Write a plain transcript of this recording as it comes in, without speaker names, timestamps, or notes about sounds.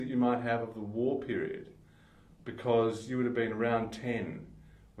that you might have of the war period, because you would have been around 10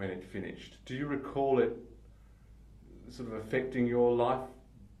 when it finished. Do you recall it sort of affecting your life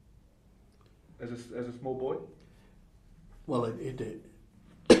as a small boy? Well,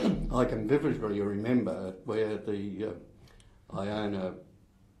 I can vividly remember where the Iona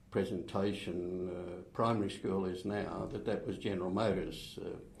presentation primary school is now, that was General Motors.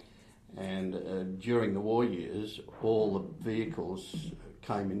 And during the war years, all the vehicles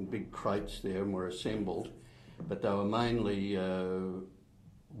came in big crates there and were assembled, but they were mainly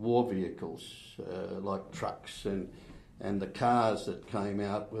war vehicles, like trucks, and the cars that came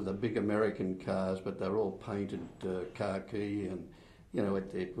out were the big American cars, but they were all painted khaki, and you know,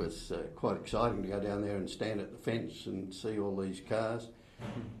 it was quite exciting to go down there and stand at the fence and see all these cars.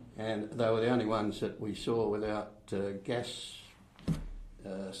 And they were the only ones that we saw without gas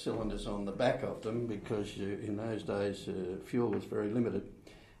cylinders on the back of them, because in those days fuel was very limited,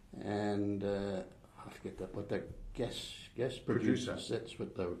 and I forget what that gas producers, that's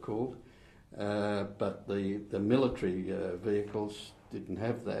what they were called. But the military vehicles didn't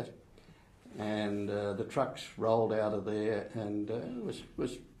have that, and the trucks rolled out of there, and it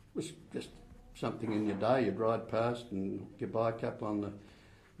was just something in your day. You'd ride past and hook your bike up on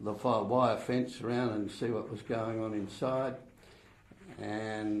the wire fence around and see what was going on inside.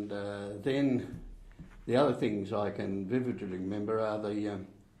 And then the other things I can vividly remember are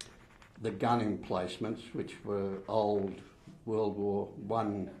the gun emplacements, which were old World War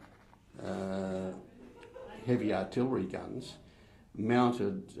I heavy artillery guns,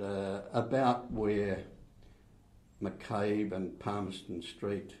 mounted about where McCabe and Palmerston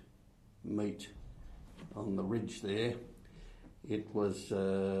Street meet on the ridge there. It was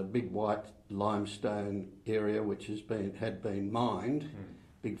a big white limestone area which had been mined,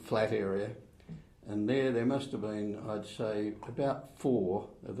 big flat area, and there must have been, I'd say, about 4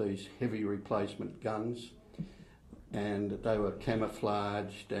 of these heavy replacement guns, and they were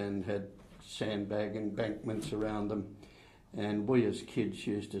camouflaged and had sandbag embankments around them, and we as kids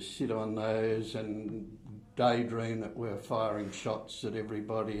used to sit on those and daydream that we were firing shots at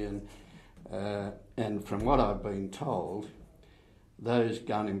everybody, and from what I've been told, those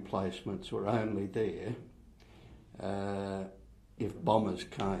gun emplacements were only there if bombers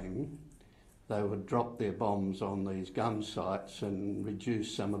came. They would drop their bombs on these gun sites and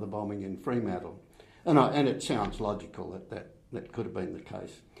reduce some of the bombing in Fremantle. And it sounds logical that could have been the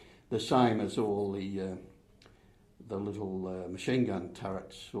case. The same as all the little machine gun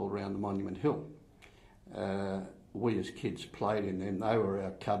turrets all around the Monument Hill. We as kids played in them. They were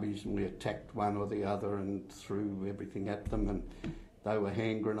our cubbies, and we attacked one or the other and threw everything at them, and they were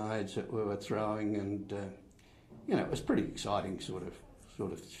hand grenades that we were throwing, and you know, it was pretty exciting sort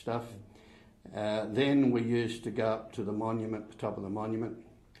of stuff. Then we used to go up to the monument, the top of the monument,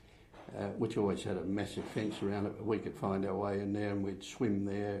 which always had a massive fence around it, but we could find our way in there, and we'd swim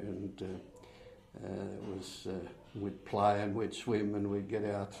there, and we'd play and we'd swim and we'd get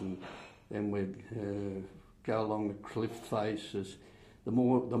out, and then we'd go along the cliff faces. The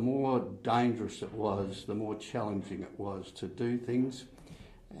more dangerous it was, the more challenging it was to do things,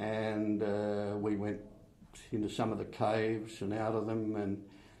 and we went into some of the caves and out of them, and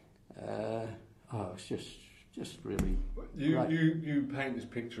it's just really great. You paint this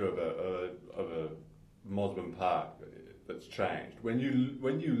picture of a Mosman Park that's changed. When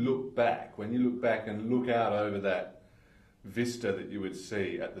you look back and look out over that vista that you would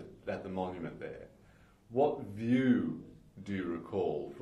see at the monument there, what view do you recall